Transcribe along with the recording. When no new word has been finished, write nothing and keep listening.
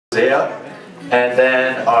Hosea, and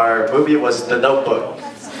then our movie was The Notebook.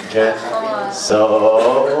 Okay, so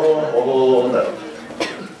hold up.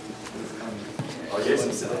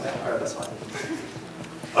 Alright, that's fine.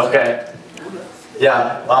 Okay,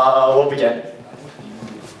 yeah, we'll begin.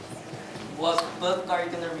 What book are you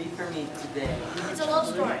gonna read for me today? It's a love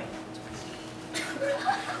story.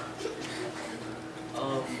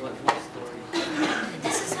 What story?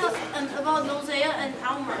 This is about Hosea and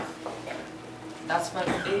Alma. That's my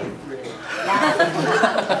favorite.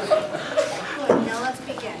 Good, now let's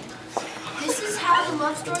begin. This is how the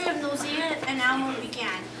love story of Hosea and Alma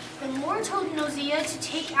began. The Lord told Hosea to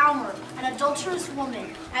take Alma, an adulterous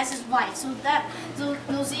woman, as his wife, so that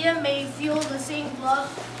Hosea may feel the same love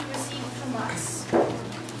he received from us.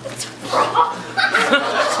 What's wrong?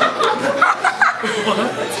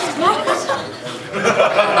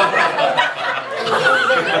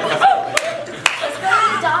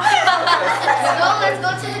 Let's go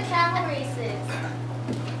to the camel races.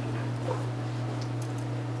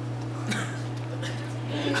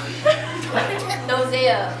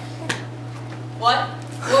 Hosea. What?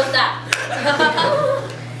 What's that?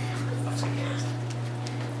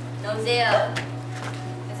 Hosea.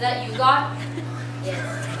 Is that you, God? Yes.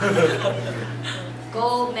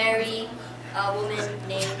 Go marry a woman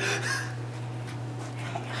named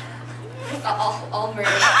Almer.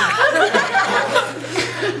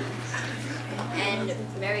 And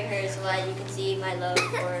marry her so that you can see my love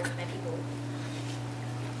for my people.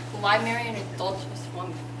 Why marry an adulterous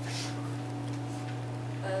woman?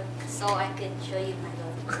 So I can show you my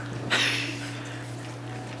love.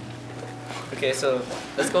 Okay, so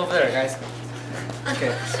let's go over there, guys.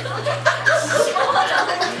 Okay.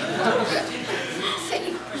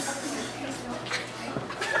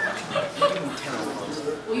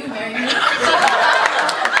 Will you marry me?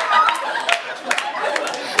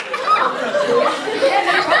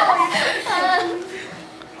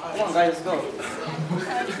 Come on, guys, let's go.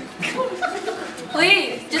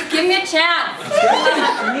 Please, just give me a chance.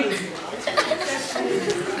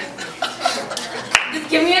 Just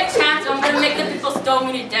give me a chance or I'm gonna make the people stone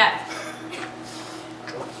me to death.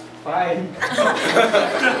 Fine.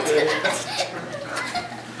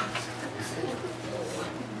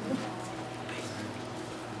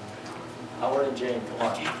 Howard and Jane, come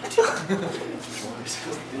on.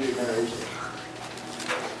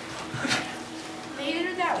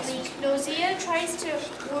 Later that week, Hosea tries to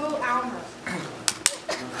woo Alma.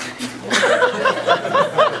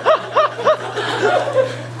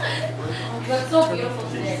 That's so beautiful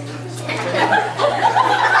today.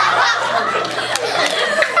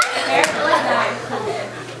 Hair really nice.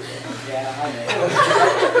 Yeah, I know.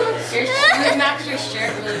 Your shoes match your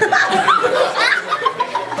shirt really well.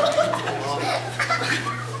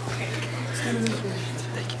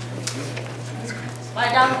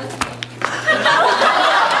 Lie down with me.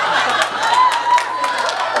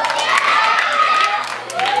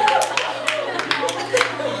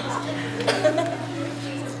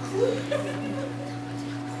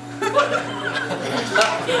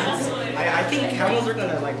 I think camels are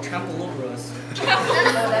gonna like trample over us.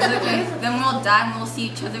 That's okay. Then we'll die and we'll see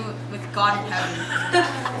each other with God in heaven.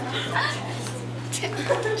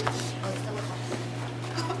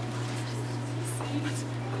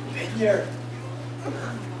 Here.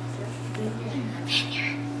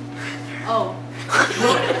 Oh.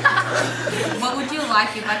 What would you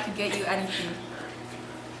like if I could get you anything?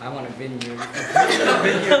 I want a vineyard. A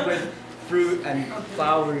vineyard with fruit and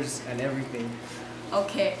flowers and everything.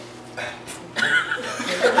 Okay.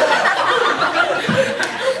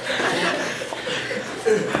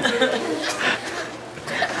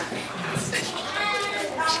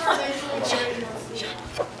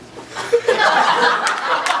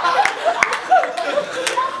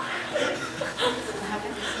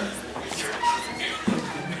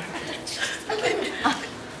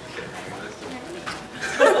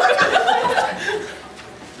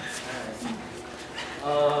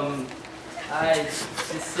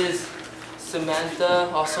 This is Samantha,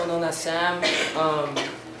 also known as Sam.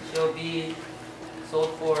 She'll be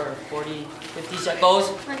sold for 50 shekels.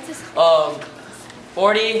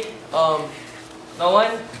 40, no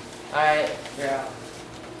one? Alright, yeah.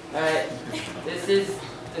 Alright, this is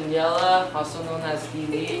Daniela, also known as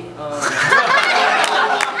Lily.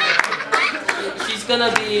 She's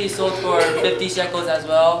gonna be sold for 50 shekels as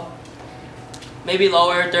well. Maybe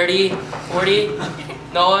lower, 30, 40.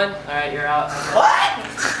 No one? Alright, you're out. What?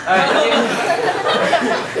 Alright,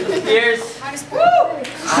 here's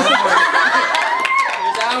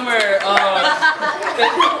Almer.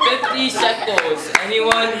 50 shekels.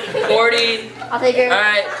 Anyone? 40? I'll take her.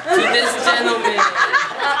 Alright, to this gentleman.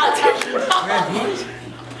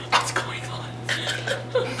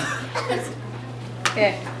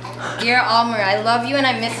 Okay. Dear Almer, I love you and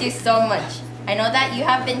I miss you so much. I know that you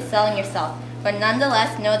have been selling yourself, but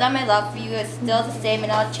nonetheless, know that my love for you is still the same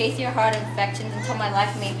and I'll chase your heart and affections until my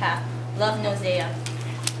life may pass. Love, Hosea.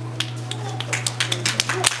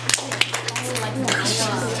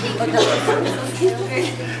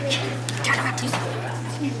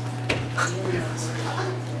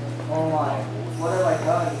 Oh my, what have I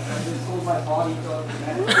done? I just sold my body to a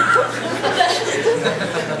man.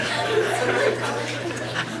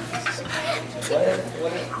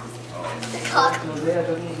 Hosea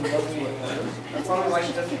doesn't even love me anymore. That's probably why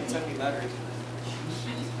she doesn't send me letters.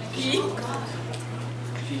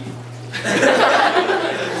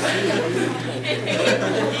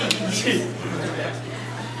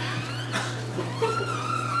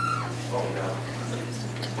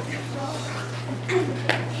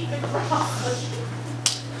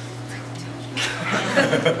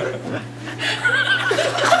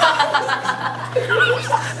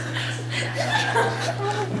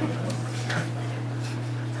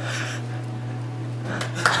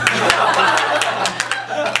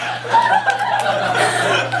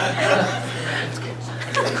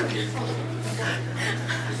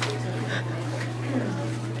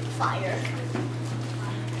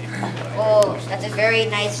 Oh, that's a very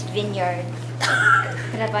nice vineyard.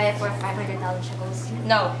 Could I buy it for 500,000 shekels?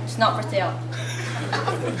 No, it's not for sale.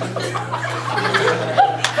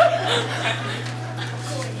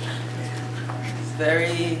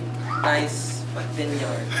 Very nice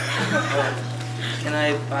vineyard. Can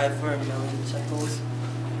I buy it for 1,000,000 shekels?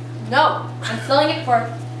 No, I'm selling it for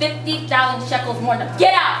 50,000 shekels more than.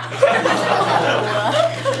 Get out!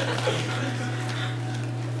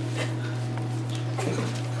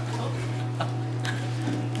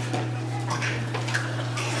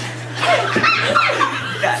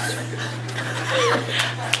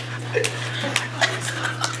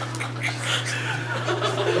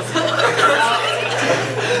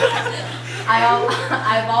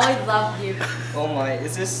 I've always loved you. Oh my,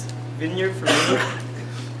 is this vineyard for me?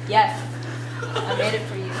 Yes, I made it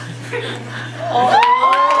for you.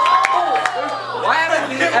 Why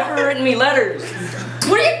haven't you ever written me letters?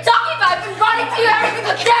 What are you talking about? I've been writing to you every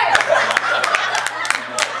single day.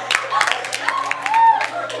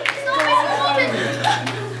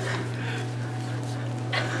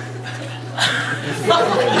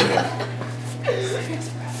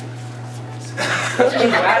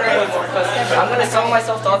 Doesn't matter anymore because I'm gonna sell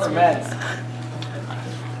myself to other men.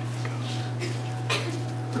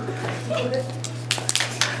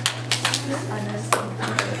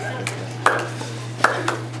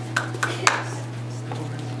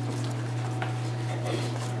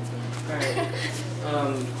 Alright.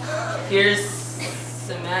 Here's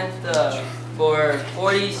Samantha for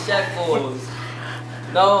 40 shekels.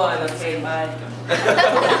 No one, okay, bye.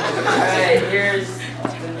 Alright, here's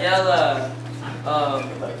Daniela.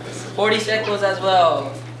 40 shekels as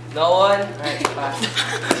well. No one? Alright, bye.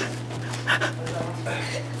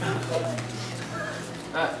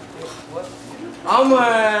 What?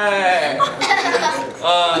 Amr!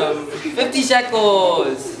 50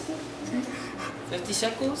 shekels. 50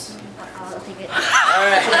 shekels? I'll take it.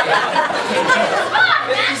 Alright.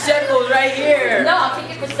 50 shekels right here. No, I'll take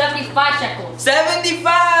it for 75 shekels. 75!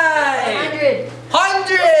 100.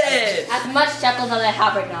 100! As much shekels as I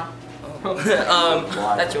have right now.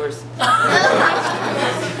 That's yours. I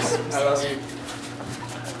love you.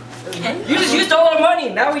 You just used all our money.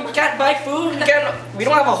 Now we can't buy food. We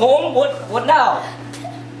don't have a home. What now?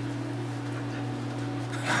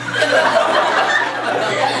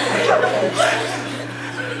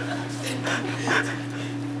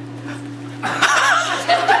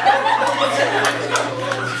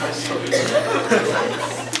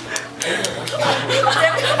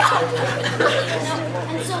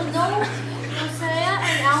 And so Hosea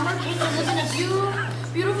and Alma came to live in a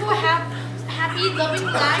beautiful, happy, loving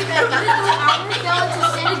life. And even though Alma fell into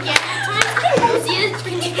sin again at times, Hosea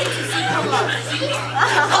continued to seek her love.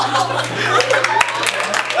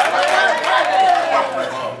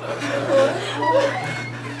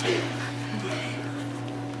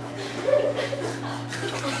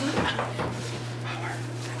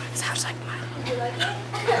 Sounds like mine. You like it?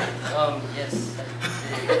 Yes.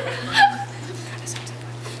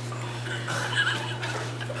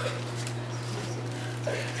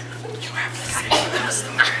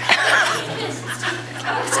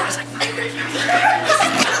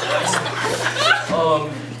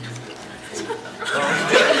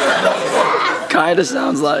 Kinda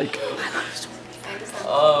sounds like.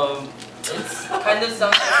 It's kind of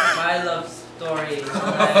sounds like my love story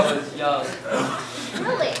when I was young.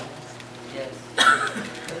 Really? Yes.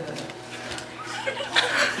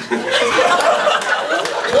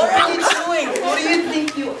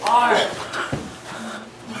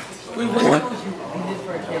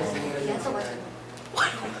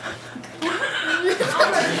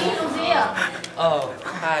 Oh,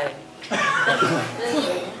 hi.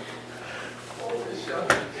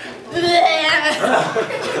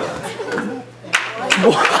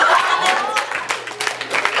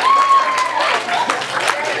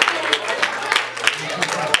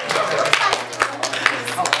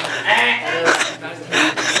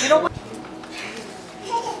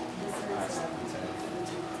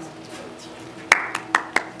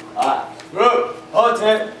 Ruth,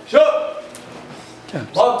 attention!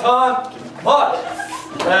 Mark time, march!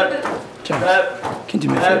 Left, left, Can you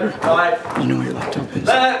do me a left, favor? right, You know where your laptop is.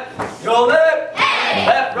 left, your left,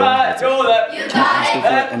 left, right, your left, You got it.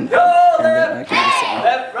 left, And your then I left, can just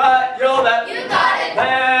left, right, your left, You got it.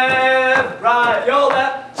 left, right, your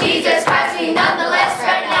left, Jesus Christ, we nonetheless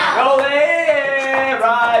right now. your left,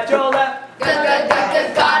 right, your left.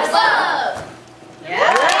 Good, God is love.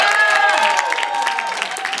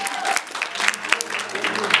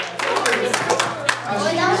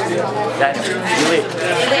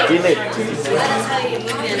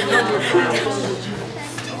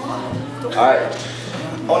 Alright.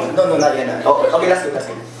 Oh, no, not yet. Oh, okay, that's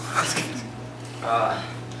good.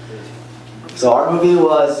 So our movie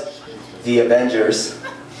was The Avengers,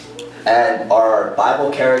 and our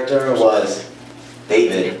Bible character was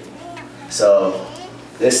David. So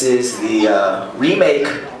this is the remake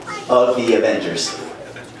of The Avengers.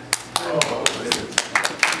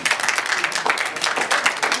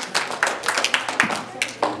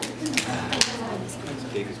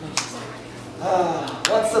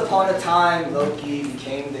 Once upon a time, Loki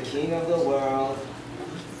became the king of the world,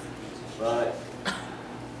 but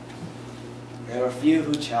there were few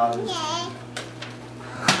who challenged.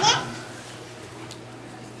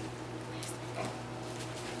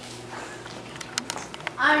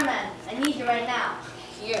 Iron Man, I need you right now.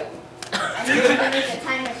 You. I need you to make a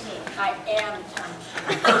time machine. I am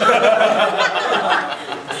time.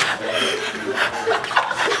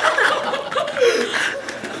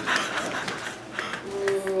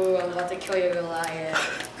 Ooh, I'm about to kill your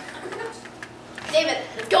Goliath. David,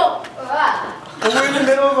 let's go. We're in the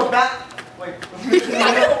middle of a bat. Wait.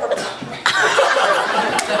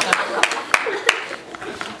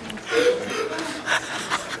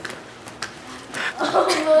 Oh,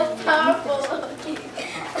 most powerful Loki.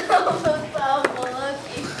 Oh, most powerful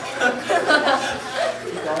Loki.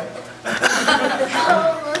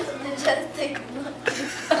 Oh, most majestic Loki.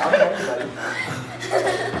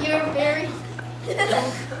 You're very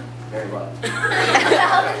Very well.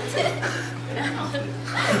 talented.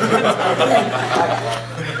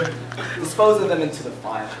 Dispose of them into the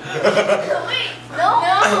fire. Wait, no.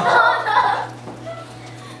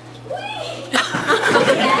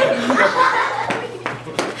 Wait.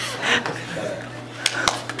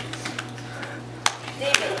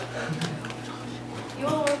 David, you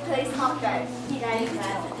will replace Hawkeye. He died in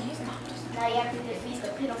battle. Now you have to defeat the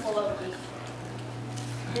pitiful Loki.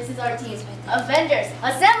 This is our team. Avengers,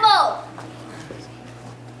 assemble!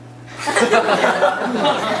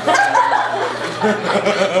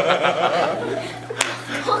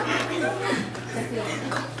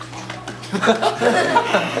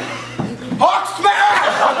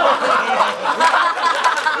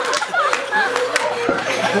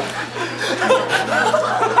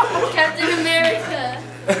 Captain America.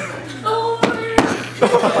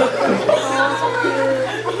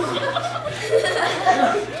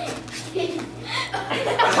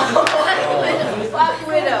 Black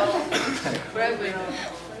Widow. Black Widow.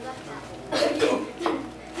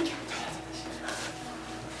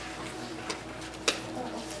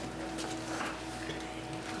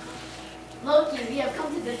 Loki, we have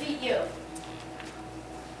come to defeat you.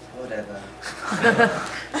 Whatever.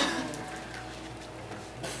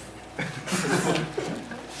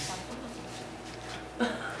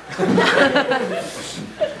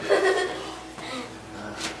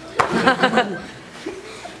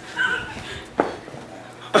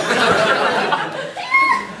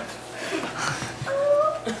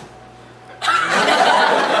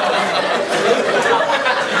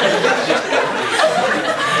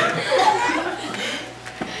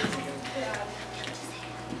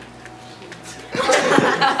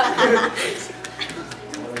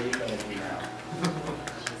 What are you gonna do now?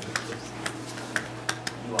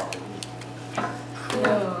 You are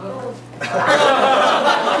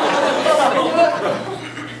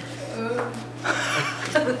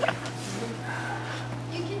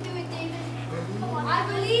You can do it, David. Come on, I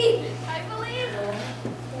believe. I believe.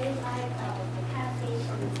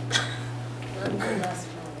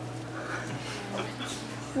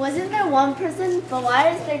 Wasn't there one person, but why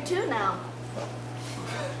is there two now?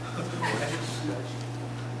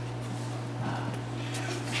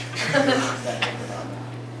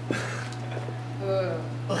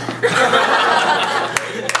 Girls,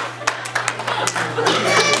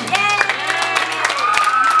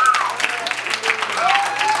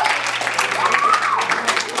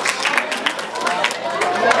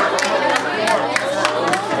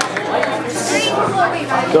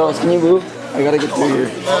 can you move? I gotta get through here.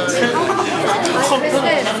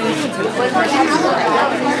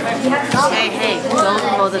 Hey,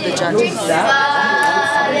 don't bother the judges.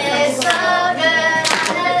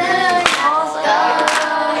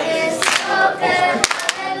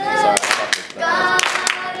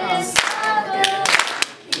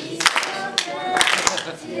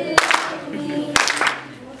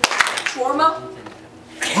 Shawarma?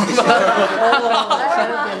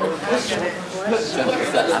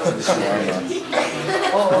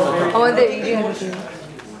 Oh, they're eating everything.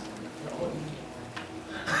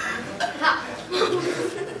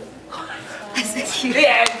 That's so cute.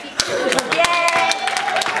 Yeah.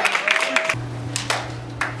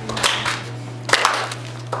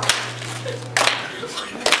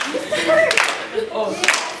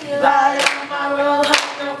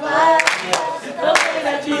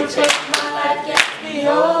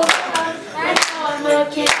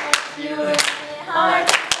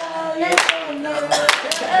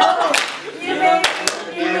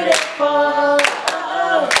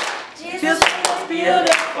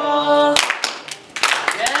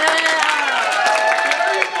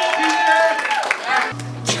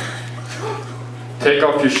 Take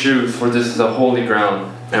off your shoes, for this is a holy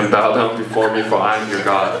ground, and bow down before me, for I am your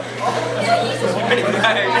God.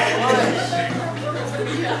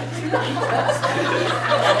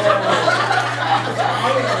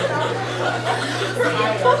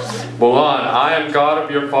 Mulan, I am God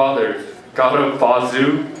of your fathers, God of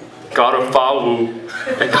Bazu, God of Fawu,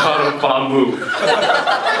 and God of Bamu.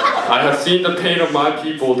 I have seen the pain of my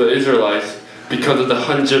people, the Israelites, because of the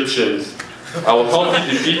Hun Egyptians. I will help you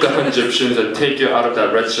defeat the Hun Egyptians and take you out of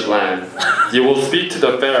that wretched land. You will speak to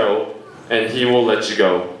the Pharaoh, and he will let you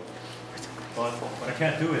go. But I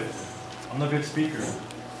can't do it. I'm not a good speaker.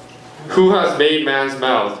 Who has made man's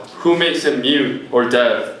mouth? Who makes him mute, or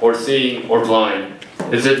deaf, or seeing, or blind?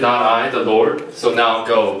 Is it not I, the Lord? So now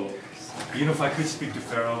go. Even if I could speak to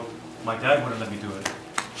Pharaoh, my dad wouldn't let me do it.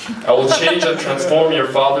 I will change and transform your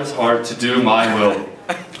father's heart to do my will.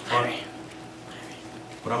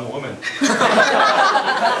 But I'm a woman.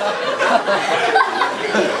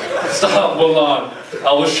 Stop, Mulan.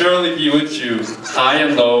 I will surely be with you, high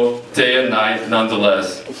and low, day and night,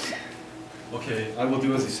 nonetheless. Okay, I will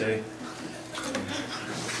do as you say.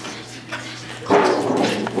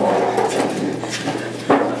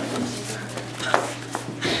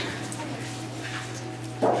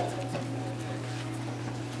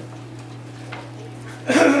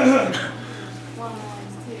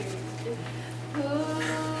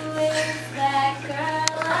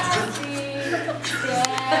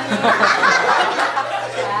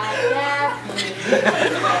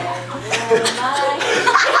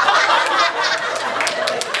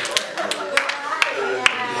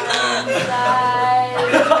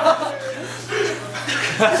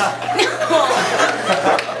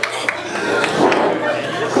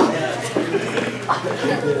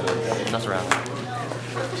 That's around.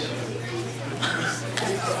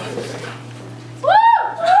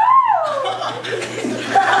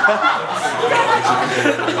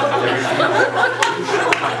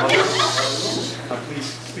 Please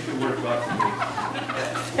speak the word of God for me.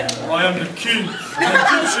 I am the king of the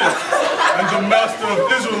Egyptians and the master of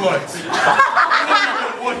Israelites.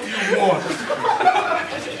 What do you want?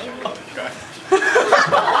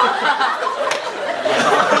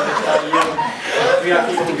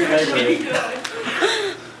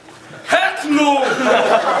 Heck no!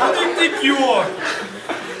 Who do you think you are?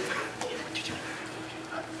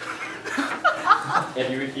 If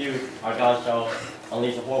you refuse, our God shall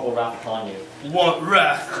unleash a horrible wrath upon you. What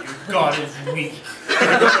wrath? Your God is weak.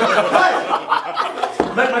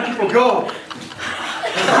 Let my people go!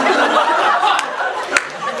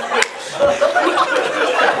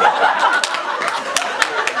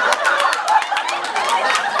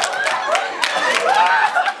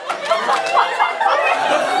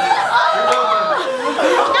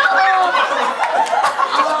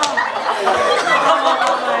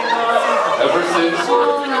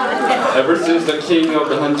 Ever since the king of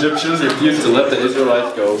the Hun Egyptians refused to let the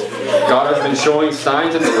Israelites go, God has been showing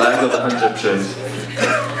signs in the land of the Hun Egyptians.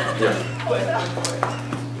 Yeah.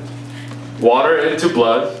 Water into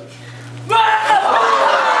blood.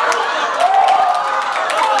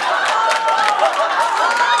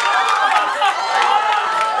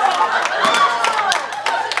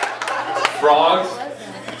 Frogs.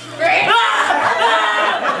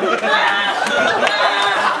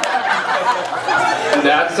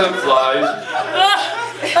 and flies.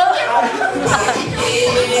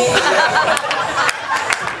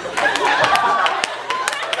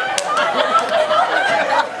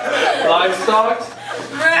 Livestock.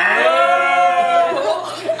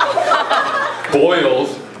 Boils.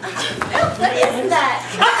 What is that?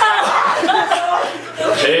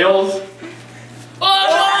 Tails.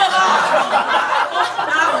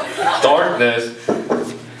 Darkness.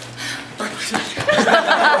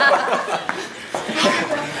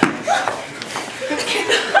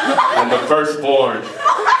 And the firstborn.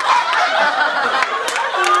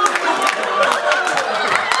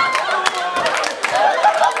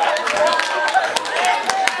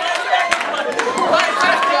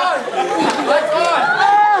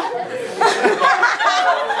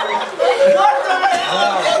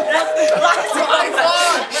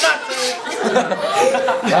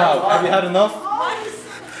 Wow, have you had enough?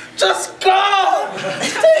 Just go!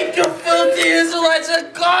 Take your filthy Israelites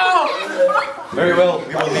and go! Very well,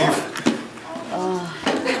 we will leave.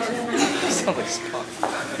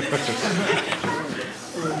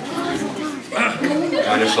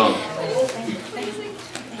 And your son.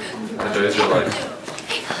 And the Israelites.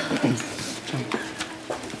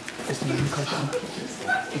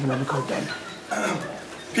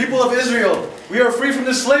 People of Israel, we are free from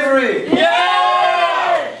this slavery!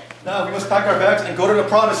 Yeah! Now we must pack our bags and go to the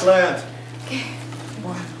promised land.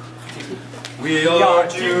 We are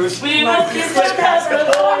Jews. We will kiss the dust of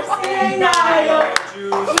Lord Sinai.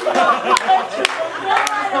 Jews.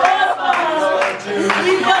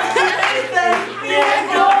 We must praise them, fear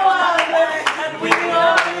no other, and we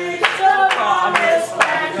will reach the promised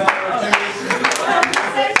land.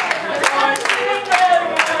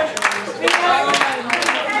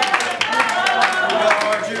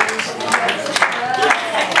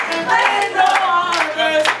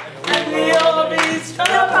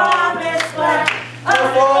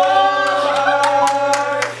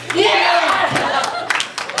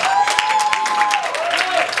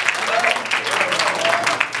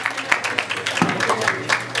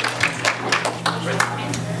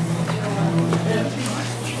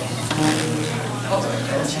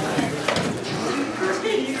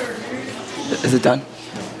 Is it done?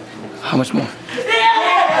 How much more?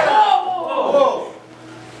 Whoa!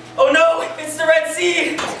 Oh no, it's the Red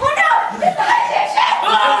Sea! Oh no! It's the magician!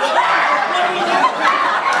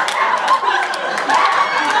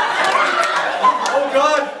 Oh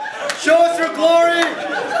God, show us your glory!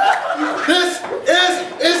 This is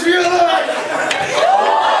Israelite!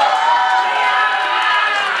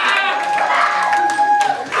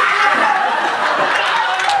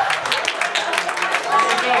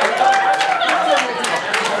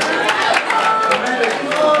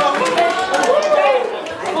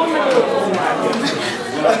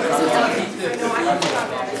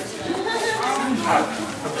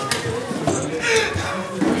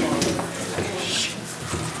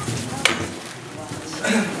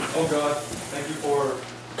 Oh God, thank you for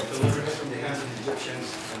delivering us from the hands of the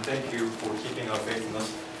Egyptians, and thank you for keeping our faith in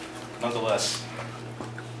us nonetheless.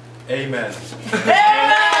 Amen.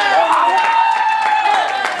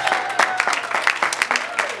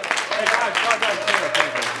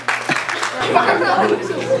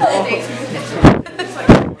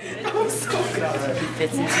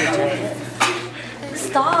 Fits into your jacket.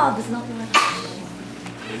 Stop, it's not like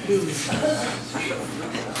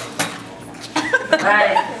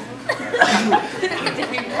Alright.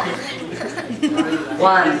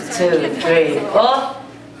 1, 2, 3, 4.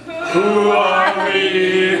 Who are we?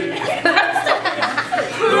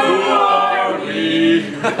 Who are we?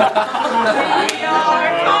 We are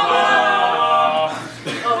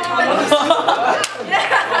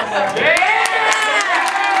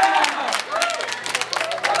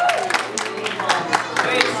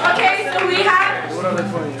Okay, so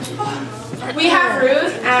we have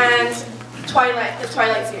Ruth and Twilight, the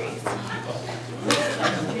Twilight series.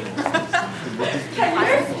 Can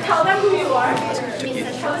you tell them who you are?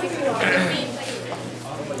 Tell them who you are.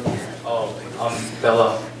 Oh, I'm Bella.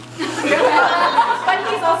 But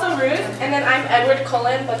he's also Ruth, and then I'm Edward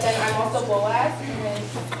Cullen, but then I'm also Boaz, and then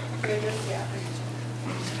you're just, yeah.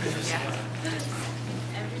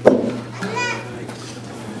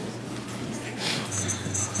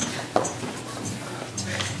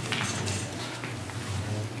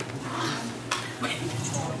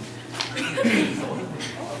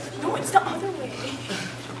 No, it's the other way.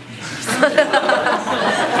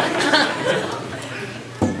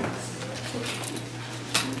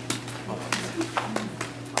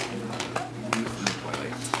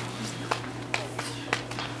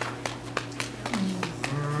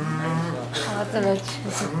 the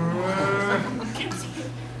veggies.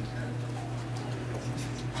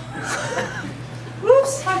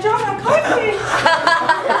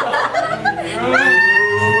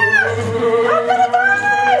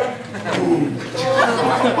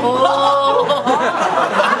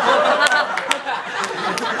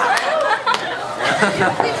 Oh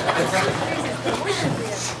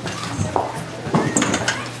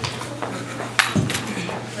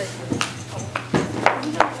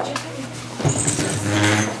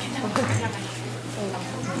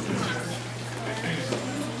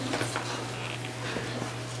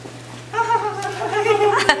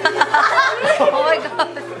my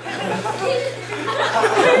god.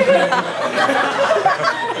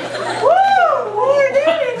 Woo! Oh, we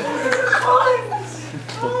did it!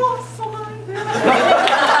 Oh, slime.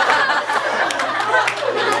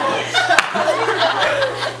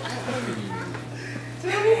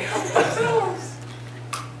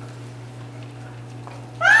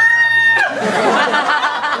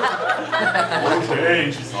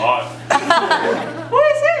 Okay, she's hot. Who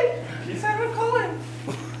is he? He's Edward Cullen.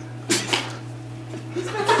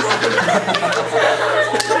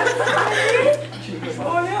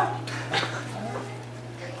 Oh, yeah.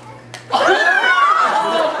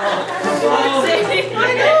 I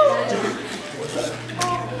know.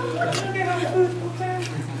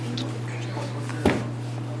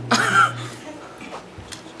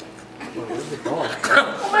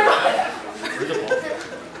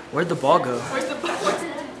 Where'd the ball go? Where's the ball?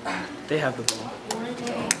 They have the ball.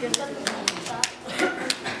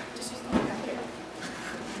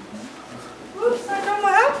 Oops, I got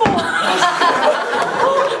my apple.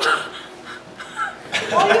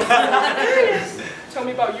 Oh, you're so serious. Tell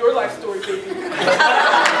me about your life story, baby.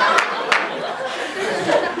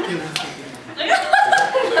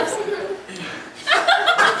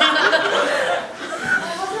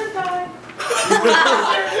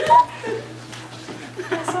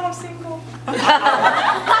 So I'm single.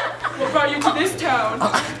 What brought you to this town?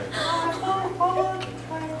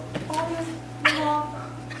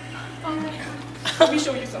 Let me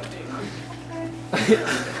show you something.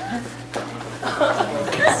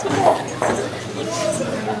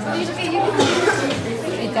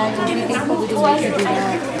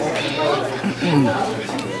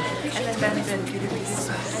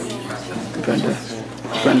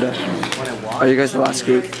 Brenda, are you guys the last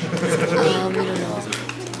group? We don't know.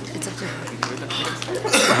 It's up to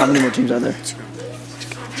her. How many more teams are there?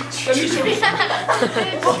 Let me show you.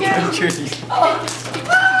 Jerseys.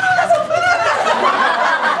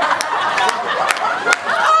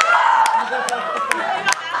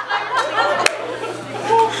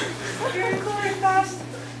 You're going fast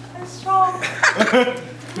and strong.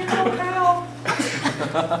 You know how.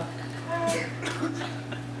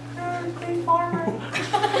 You're a big farmer.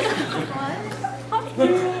 What?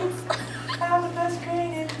 You have the best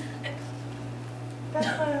grain in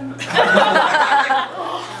Bethlehem.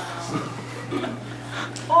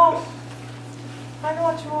 Oh, I know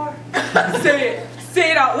what you are. Say it.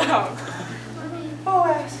 Say it out loud.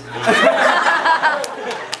 Boaz.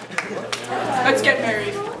 Let's get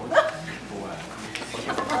married.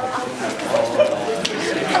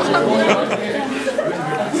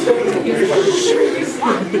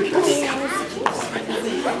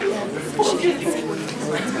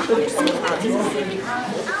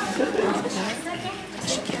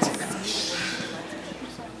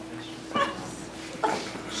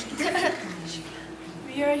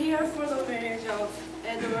 We are here for the marriage of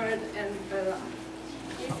Edward and Bella.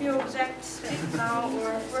 If you object, speak now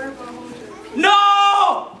or forever hold your peace.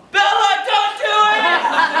 No! Bella, don't do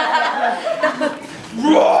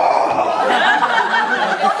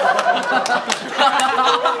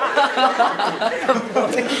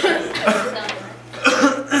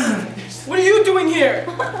What are you doing here?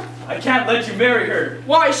 I can't let you marry her.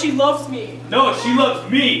 Why? She loves me. No, she loves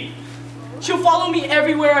me. She'll follow me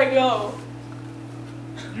everywhere I go.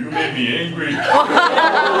 You made me angry.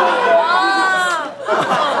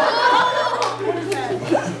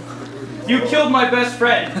 You killed my best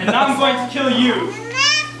friend, and now I'm going to kill you.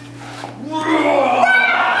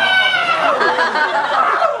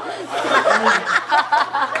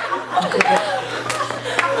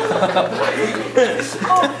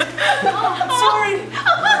 Sorry.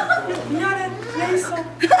 Not a place so.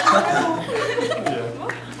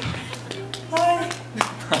 Hi,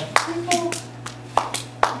 people.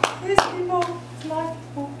 These people is my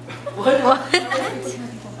people. What?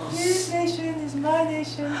 This nation is my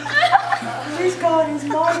nation. This God is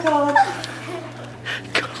my God.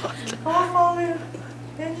 I'll follow you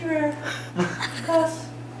anywhere. Because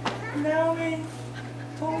Naomi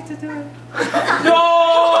told me to do it. No!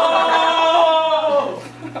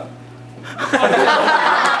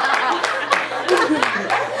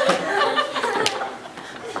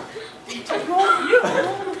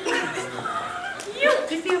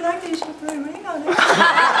 If you like it, you should put a ring on it.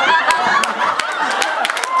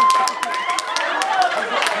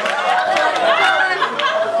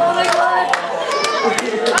 Oh my god.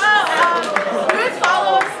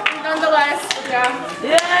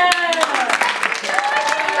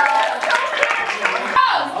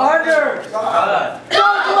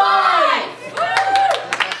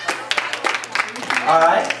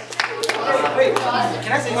 Alright. Wait,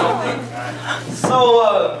 can I say something?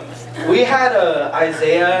 So, we had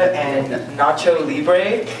Isaiah and Nacho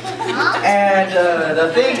Libre. And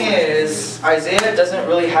the thing is, Isaiah doesn't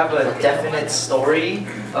really have a definite story,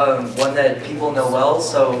 one that people know well.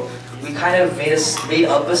 So we kind of made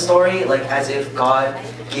up a story, like as if God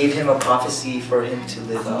gave him a prophecy for him to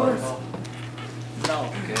live out. No.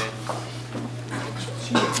 Okay.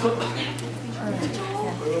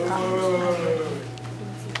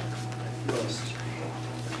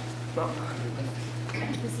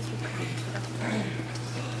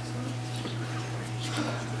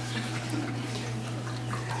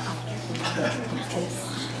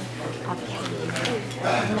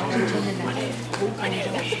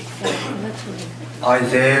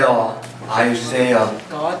 Isaiah.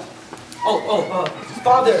 God?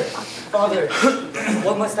 Father,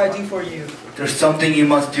 what must I do for you? There's something you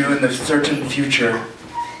must do in the certain future.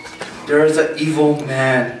 There is an evil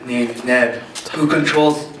man named Ned who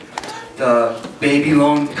controls the baby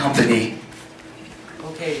loan company.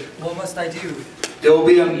 Okay, what must I do? There will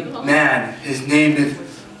be a man. His name is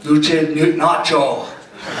Nacho.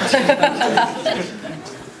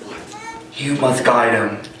 You must guide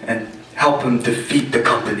him and help him defeat the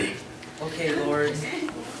company. Okay, Lord.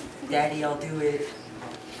 Daddy, I'll do it.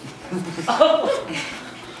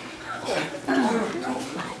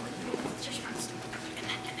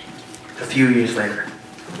 A few years later.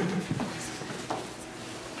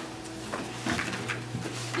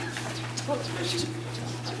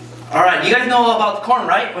 Alright, you guys know about corn,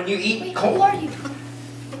 right? When you eat corn. Who are you?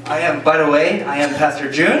 By the way, I am Pastor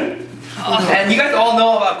June. And you guys all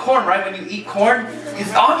know about corn, right? When you eat corn,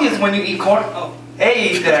 it's obvious when you eat corn. Oh,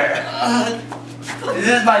 hey there. This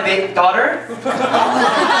is my daughter.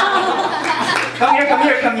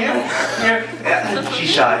 Come here. Yeah, she's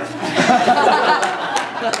shy.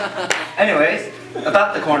 Anyways,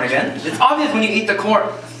 about the corn again. It's obvious when you eat the corn.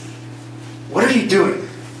 What are you doing?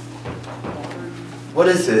 What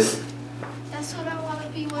is this? That's what I want to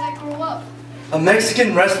be when I grow up. A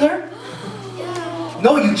Mexican wrestler?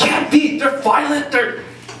 No, you can't be. They're violent, they're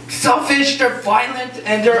selfish, they're violent,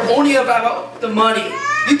 and they're only about the money.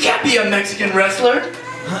 You can't be a Mexican wrestler.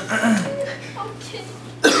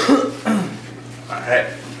 Alright,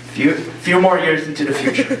 few more years into the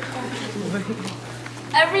future.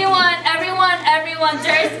 Everyone,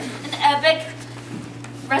 there's an epic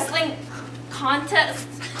wrestling contest.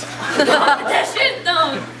 Competition?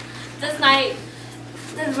 No. This night,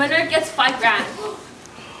 the winner gets $5,000.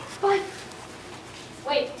 But,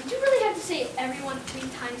 wait, did you really have to say everyone 3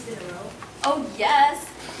 times in a row? Oh yes,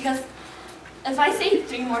 because if I say it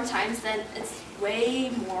 3 more times, then it's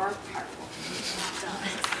way more powerful.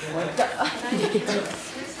 What the?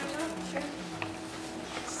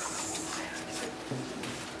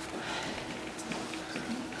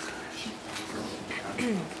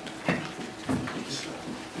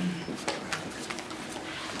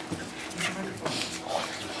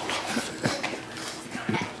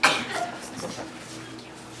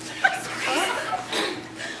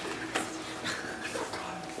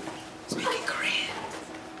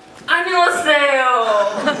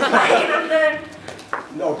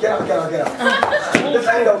 No, get out. This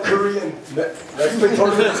ain't no Korean wrestling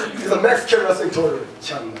tournament. It's a Mexican wrestling tournament.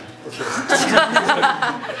 Okay.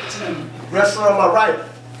 Wrestler on my right.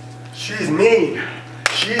 She's mean.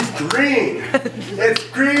 She's green. It's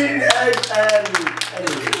green egg and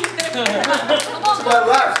to my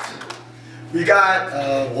left, we got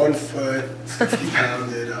 1 foot,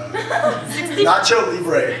 60-pounded Nacho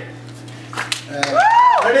Libre.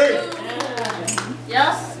 Ready?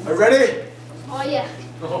 Yes. Are you ready? Oh yeah.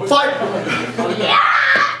 Fight! Oh yeah!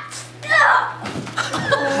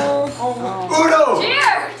 Uno!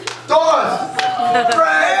 Cheers! Dos!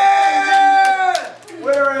 Three!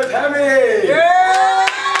 Winner is Hemi!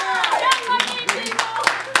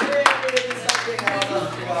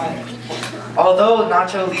 Although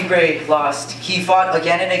Nacho Libre lost, he fought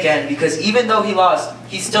again and again because even though he lost,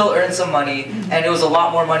 he still earned some money, and it was a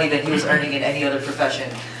lot more money than he was earning in any other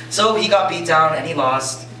profession. So he got beat down and he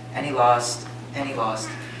lost, and he lost, and he lost.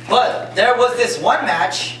 But there was this one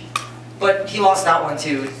match, but he lost that one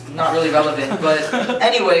too. Not really relevant, but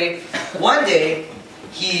anyway, one day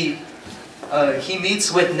he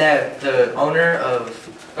meets with Ned, the owner of,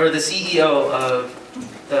 or the CEO of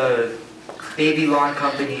the baby lawn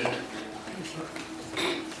company.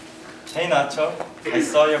 Hey Nacho, I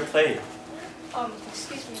saw your play.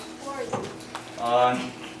 Excuse me, who are you?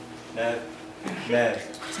 Ned.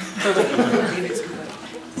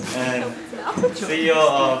 And CEO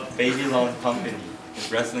of Baby Loan Company,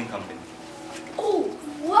 wrestling company. Oh,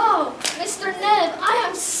 wow, Mr. Ned, I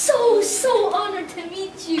am so honored to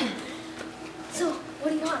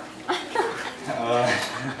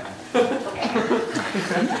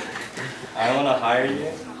marry you?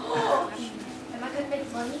 Am I gonna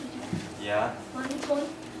make money? Yeah. Money, coin?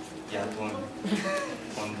 Yeah, 돈.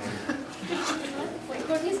 Wait,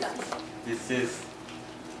 who are these guys? This is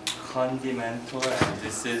Condimental and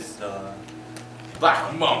this is the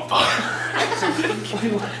Black Mamba.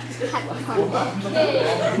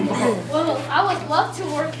 Well, I would love to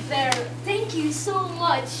work there. Thank you so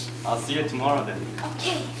much. I'll see you tomorrow then.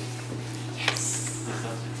 Okay. Yes.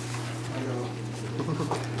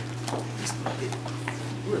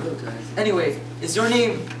 Anyway, is your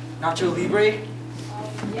name Nacho Libre?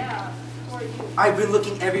 Yeah. Who are you? I've been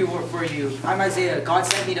looking everywhere for you. I'm Isaiah. God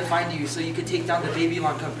sent me to find you so you could take down the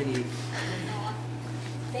Babylon company.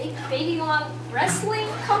 Babylon Wrestling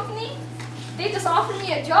Company? They just offered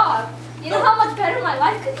me a job. You know No. how much better my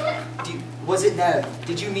life could get? Was it Nev?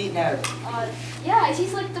 Did you meet Nev? Yeah,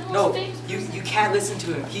 he's like the most No, famous. you can't listen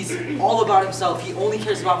to him. He's all about himself. He only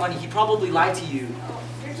cares about money. He probably lied to you.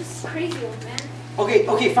 You're just crazy, old man.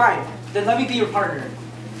 Okay, fine. Then let me be your partner.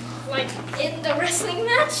 Like, in the wrestling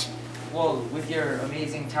match? Well, with your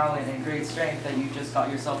amazing talent and great strength that you just got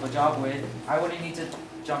yourself a job with, I wouldn't need to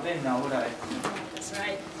jump in now, would I? That's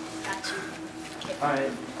right. Got you.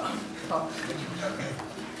 Alright.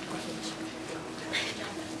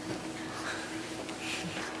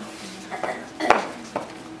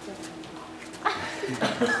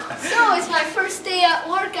 So, it's my first day at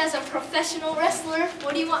work as a professional wrestler.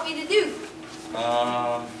 What do you want me to do?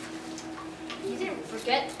 You didn't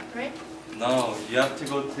forget, right? No, you have to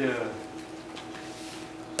go to.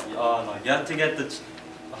 No, you have to get the.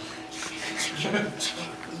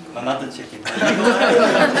 No, not the chicken.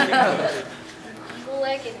 Eagle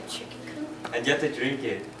leg and a chicken coop. And you have to drink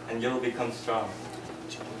it, and you'll become strong.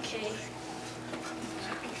 Okay.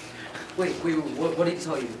 Wait, what did he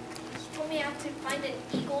tell you? He told me I have to find an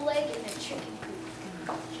eagle leg and a chicken coop.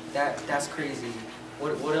 That's crazy.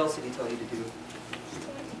 What else did he tell you to do? He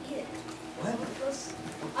told me to eat it. What?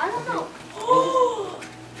 I don't know.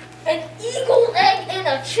 An eagle egg and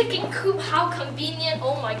a chicken coop. How convenient.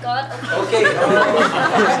 Oh my god. Okay,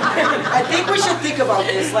 I think we should think about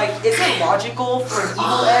this. Like, is it logical for an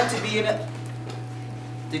eagle egg to be in a...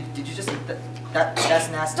 Did you just... That's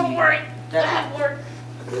nasty. Don't worry. I have work.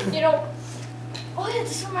 You know... Oh yeah,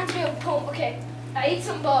 this reminds me of a poem. Okay. I ate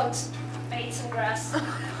some bugs. I ate some grass.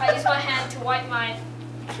 I used my hand to wipe my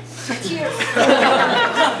tears.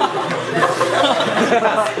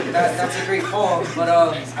 That's a great poem, but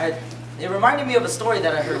it reminded me of a story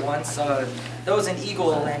that I heard once. There was an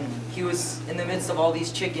eagle, and he was in the midst of all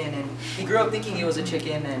these chicken, and he grew up thinking he was a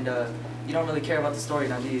chicken, and you don't really care about the story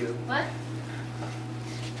now, do you? What?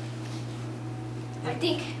 I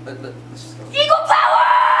think. Let's just go. Eagle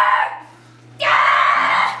power!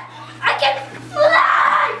 Yeah! I can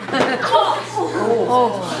fly!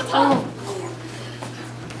 Oh.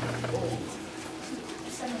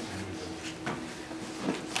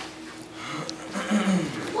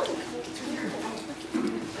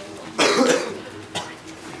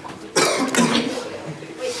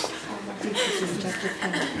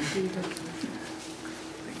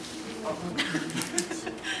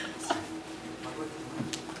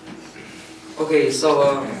 Okay,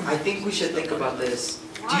 so I think we should think about this.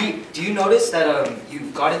 Do you notice that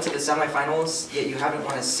you've got into the semifinals, yet you haven't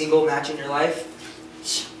won a single match in your life?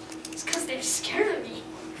 It's because they're scared of me.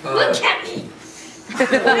 Look at me!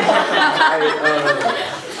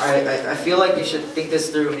 I feel like you should think this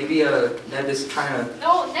through. Maybe Ned is kind of...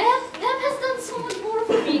 No, Ned has done so much more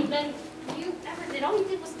for me than you ever did. All you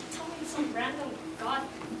did was tell me some random god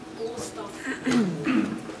bull stuff.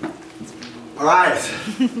 Alright,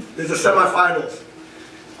 this is the semifinals.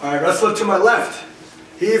 Alright, wrestler to my left.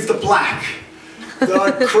 He's the black,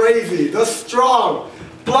 the crazy, the strong,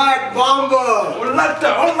 Black Mamba.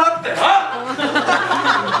 Olate, huh?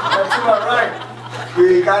 And to my right,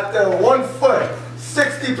 we got the 1 foot,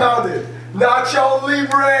 60 pounded, Nacho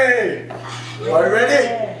Libre. Are you ready?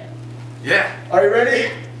 Yeah. Are you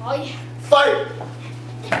ready? Oh yeah. Fight!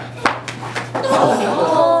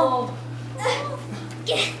 Oh.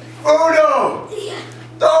 Uno!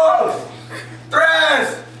 Dos! Tres!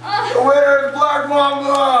 The winner is Black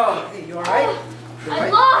Mamba! Hey, you alright? I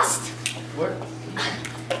lost! What?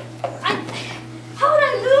 How would I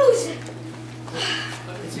lose?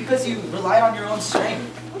 It's because you rely on your own strength.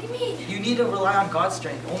 What do you mean? You need to rely on God's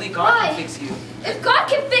strength. Only God can fix you. If God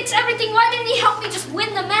can fix everything, why didn't he help me just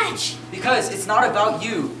win the match? Because it's not about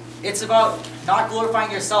you. It's about not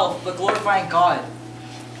glorifying yourself, but glorifying God.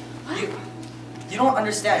 You don't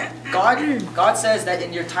understand. God says that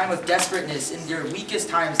in your time of desperateness, in your weakest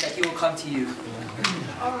times, that he will come to you.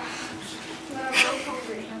 I'm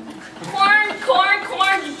hungry.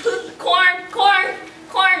 Corn, you poop, corn.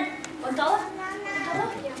 $1?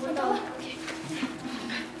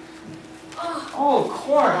 Oh,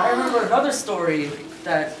 corn. I remember another story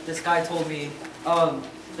that this guy told me.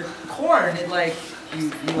 The corn, it like, you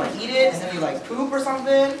like eat it and then you like poop or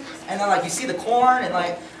something. And then like you see the corn and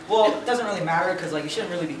like, well, it doesn't really matter because like you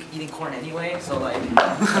shouldn't really be eating corn anyway. So like.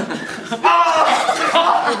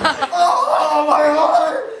 Oh, my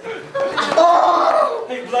heart! Oh!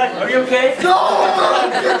 Hey, Black, are you okay? No!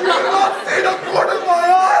 You not see the corn in my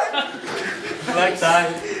eye! Black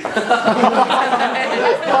died.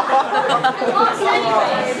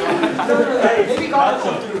 Maybe God will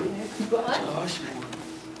come through.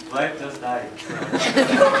 Black just died. No,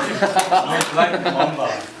 Black Mamba.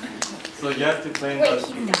 So you have to claim Wait, that.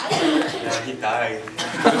 he died? Yeah, he died.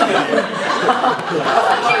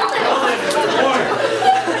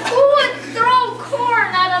 Who would throw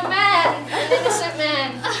corn at a man? An innocent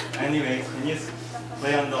man. Anyways, can you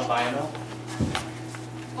play on the final?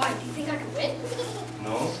 Why? Do you think I could win?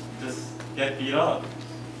 No, just get beat up.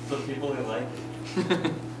 So people will like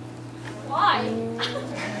it. Why?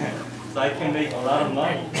 So I can make a lot of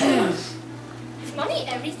money. Is money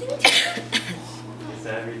everything? It's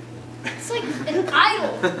everything. It's like an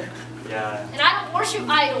idol. Yeah. And I don't worship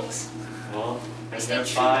idols. Well, I and stay they're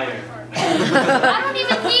true. fire. I don't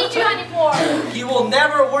even need you anymore. He will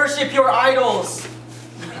never worship your idols.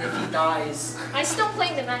 Even if he dies. I still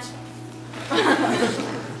playing the match.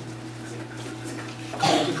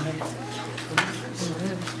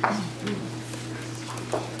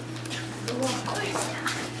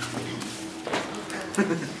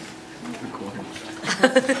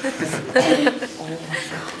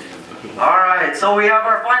 Alright, so we have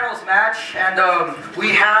our finals match, and we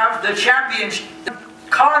have the champion,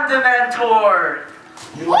 Condimentor.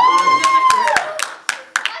 You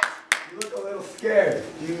look a little scared.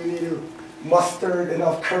 Do you need to muster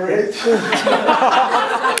enough courage? Want to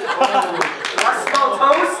smell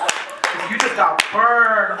toast? You just got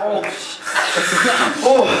burned. Oh,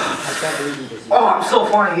 oh, I'm so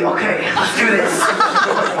funny. Okay, let's do this.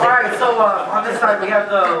 Alright, so on this side we have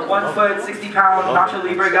the 1 foot, 60-pound Nacho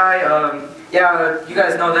Libre guy. Yeah, you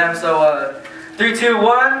guys know them. So 3, 2,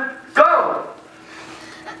 1, go!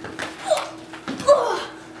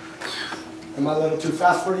 Am I a little too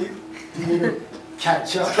fast for you? Do you need to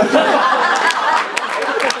catch up? His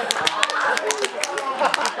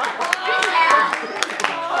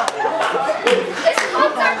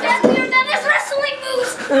punts are deadlier than his wrestling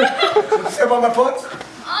moves. What you say about my punts?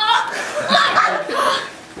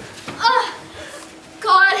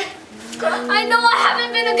 God, I know I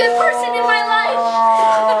haven't been a good person in my life.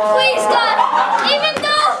 Please, God, even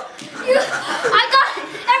though I got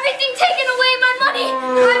everything taken away, my money,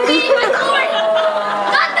 my fame, my glory,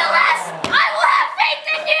 nonetheless, I will have faith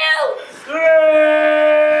in you.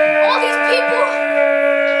 All these people.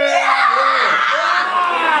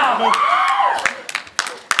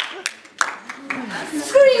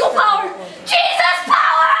 Screw eagle power! Jesus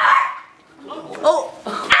power! Oh!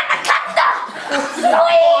 Anaconda!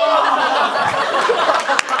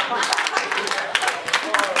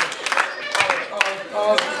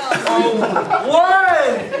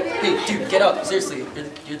 One! Hey, dude, get up. Seriously,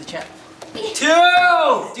 you're the champ.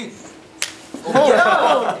 2! Dude. Get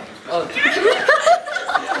up! 3!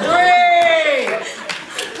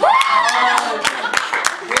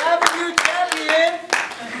 We have a new champion,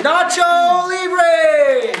 Nacho Libre!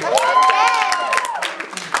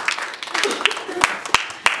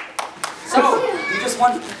 So, you just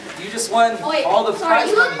won Oh, wait, all the sorry,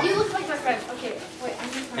 prize money. you look like my friend. Okay, wait, I'm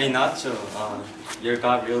your friend. Hey Nacho, your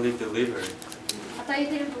God really delivered. I thought you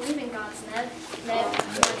didn't believe in God's Ned.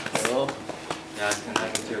 Oh. Yeah, it's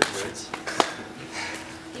connected to your church.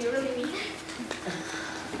 Do you really mean it?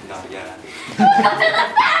 No, yeah. Welcome to the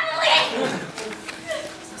family!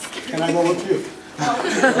 Can I go with you?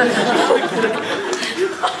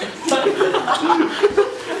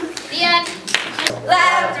 The end.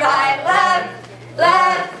 Left, right, left,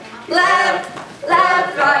 left, left,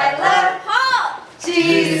 left, right, left. Halt!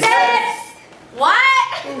 Jesus!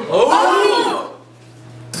 What? Oh!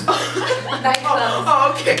 Nightclub.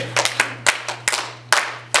 Oh, okay.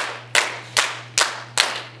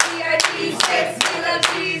 We are Jesus, we love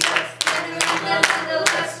Jesus.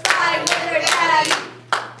 Let's ride with our daddy.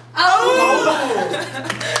 Oh!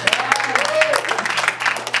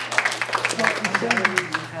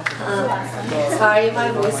 Sorry, my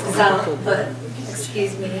voice is out, but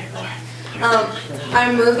excuse me.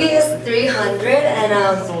 Our movie is 300, and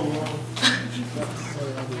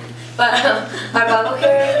but our Bible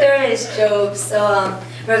character is Job, so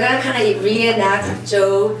we're gonna kind of reenact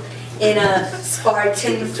Job in a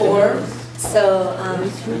Spartan form. So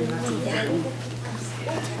yeah.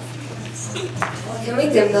 Can we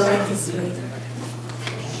dim the lights?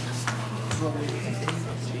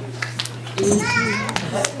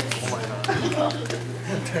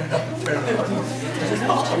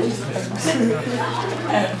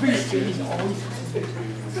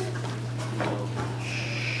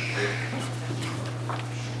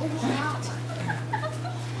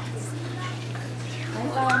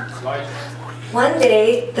 One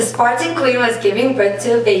day, the Spartan queen was giving birth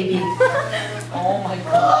to a baby. Oh my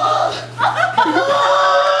god.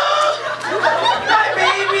 My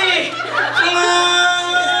baby!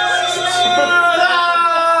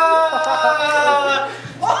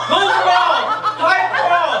 Move ball! White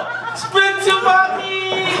ball! Sprint to mommy!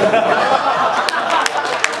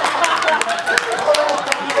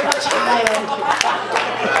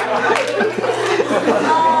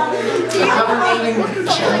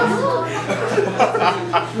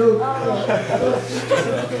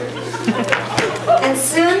 And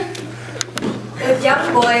soon, the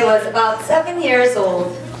young boy was about 7 years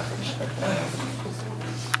old.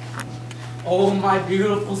 Oh, my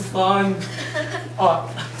beautiful son.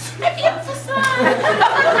 My beautiful son!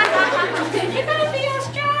 You're gonna be a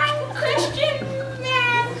strong Christian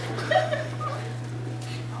man.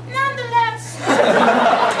 Nonetheless.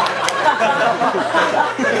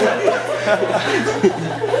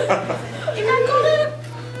 You're gonna go to the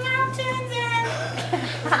mountains and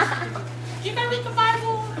you're gonna read the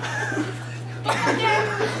Bible. Yeah.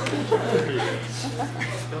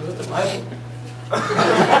 The Bible.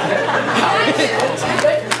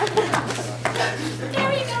 There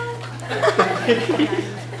we go.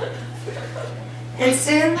 And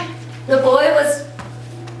soon, the boy was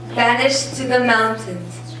banished to the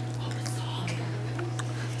mountains.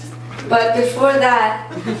 But before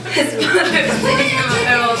that, his mother sang him a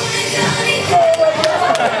melody.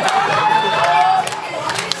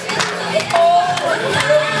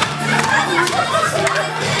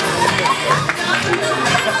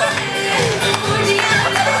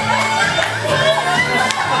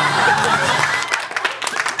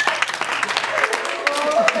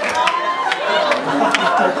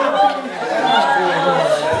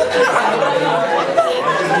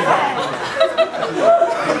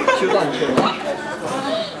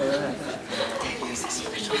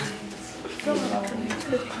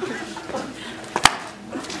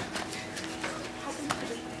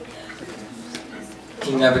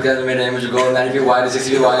 King Nebuchadnezzar made an image of gold 90 feet wide and 60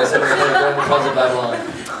 feet wide and 7 feet long and across the Babylon.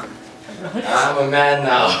 I'm a man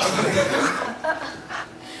now.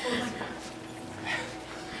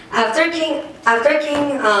 After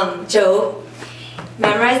King Job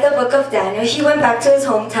memorized the book of Daniel, he went back to his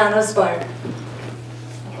hometown of Sparta.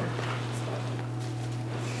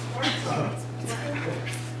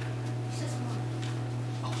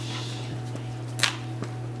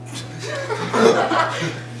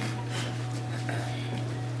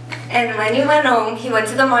 And when he went home, he went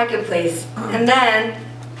to the marketplace. And then...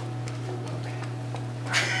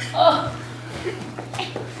 Oh.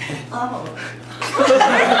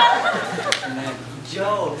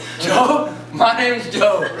 Joe. Joe? My name's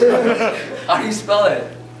Joe. How do you spell it?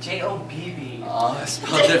 J-O-B-B. Oh, I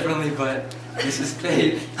spelled differently, but this is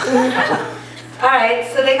fate. Alright,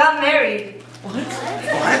 so they got married. What?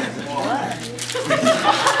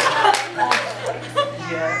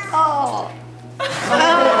 Yes. Oh.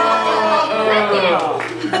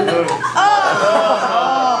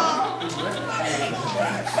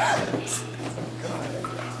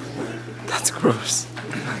 That's gross.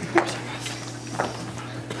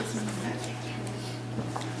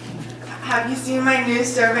 Have you seen my new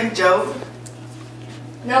servant Job?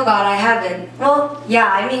 No, God, I haven't. Well, yeah,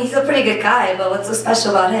 I mean, he's a pretty good guy, but what's so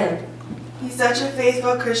special about him? He's such a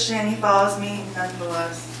faithful Christian, he follows me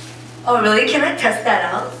nonetheless. Oh, really? Can I test that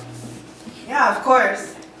out? Yeah, of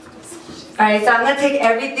course. Alright, so I'm gonna take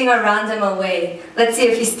everything around him away. Let's see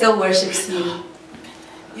if he still worships you.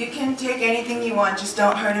 You can take anything you want, just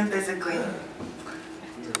don't hurt him physically.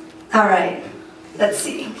 Alright, let's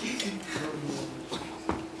see.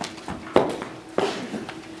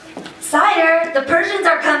 Sire, the Persians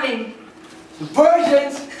are coming. The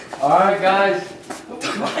Persians? Alright, guys.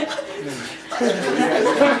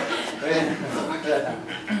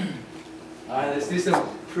 Alright, let's do some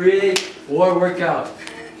pre-war workout.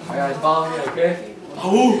 Alright, guys, follow me, okay?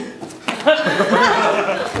 Oh!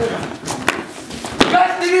 You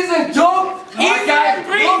guys think this is a joke? Alright,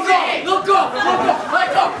 guys, look up, let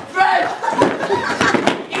go, Fred!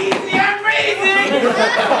 Easy, I'm breathing!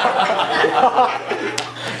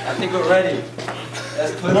 I think we're ready.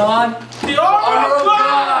 Let's put on the armor of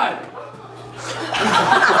God!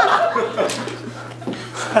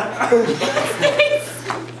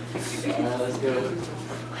 Alright, let's go.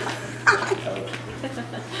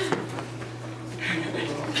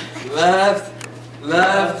 left,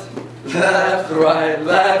 left, left, right,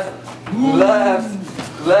 left,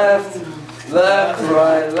 left, left, left,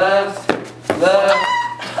 right, left, left,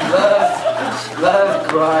 left,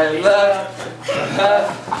 left, right, left,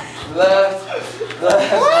 left, left,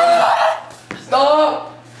 left.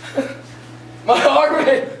 Stop! My heart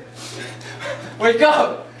rate! Wake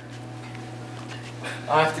up!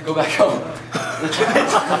 I have to go back home.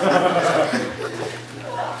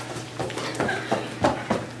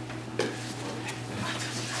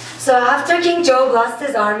 So after King Job lost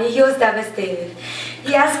his army, he was devastated.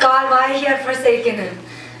 He asked God why he had forsaken him.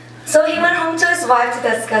 So he went home to his wife to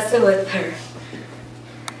discuss it with her.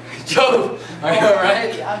 Job, are you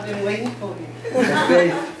alright? I've been waiting for you.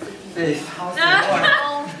 Faith.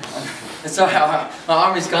 It's alright, my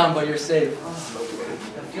army's gone, but you're safe.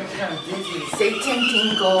 Satan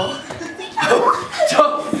tinkle.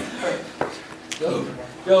 Job!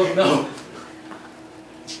 Job, no.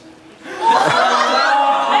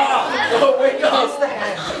 Oh, wake up!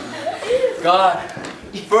 God,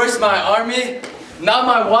 first my army, now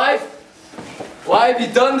my wife? Why have you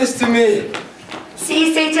done this to me?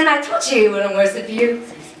 See, Satan, I told you he wouldn't worship you.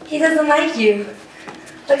 He doesn't like you.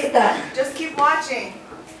 Look at that. Just keep watching.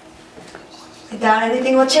 I doubt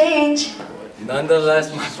anything will change.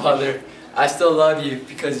 Nonetheless, my father, I still love you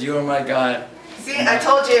because you are my God. See, I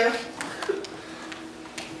told you.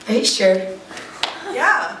 Are you sure?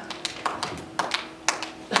 Yeah.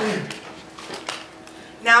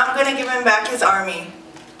 Now I'm gonna give him back his army.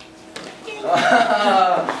 Yay! Alright.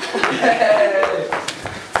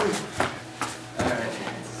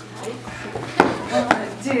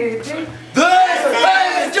 1, 2, 3.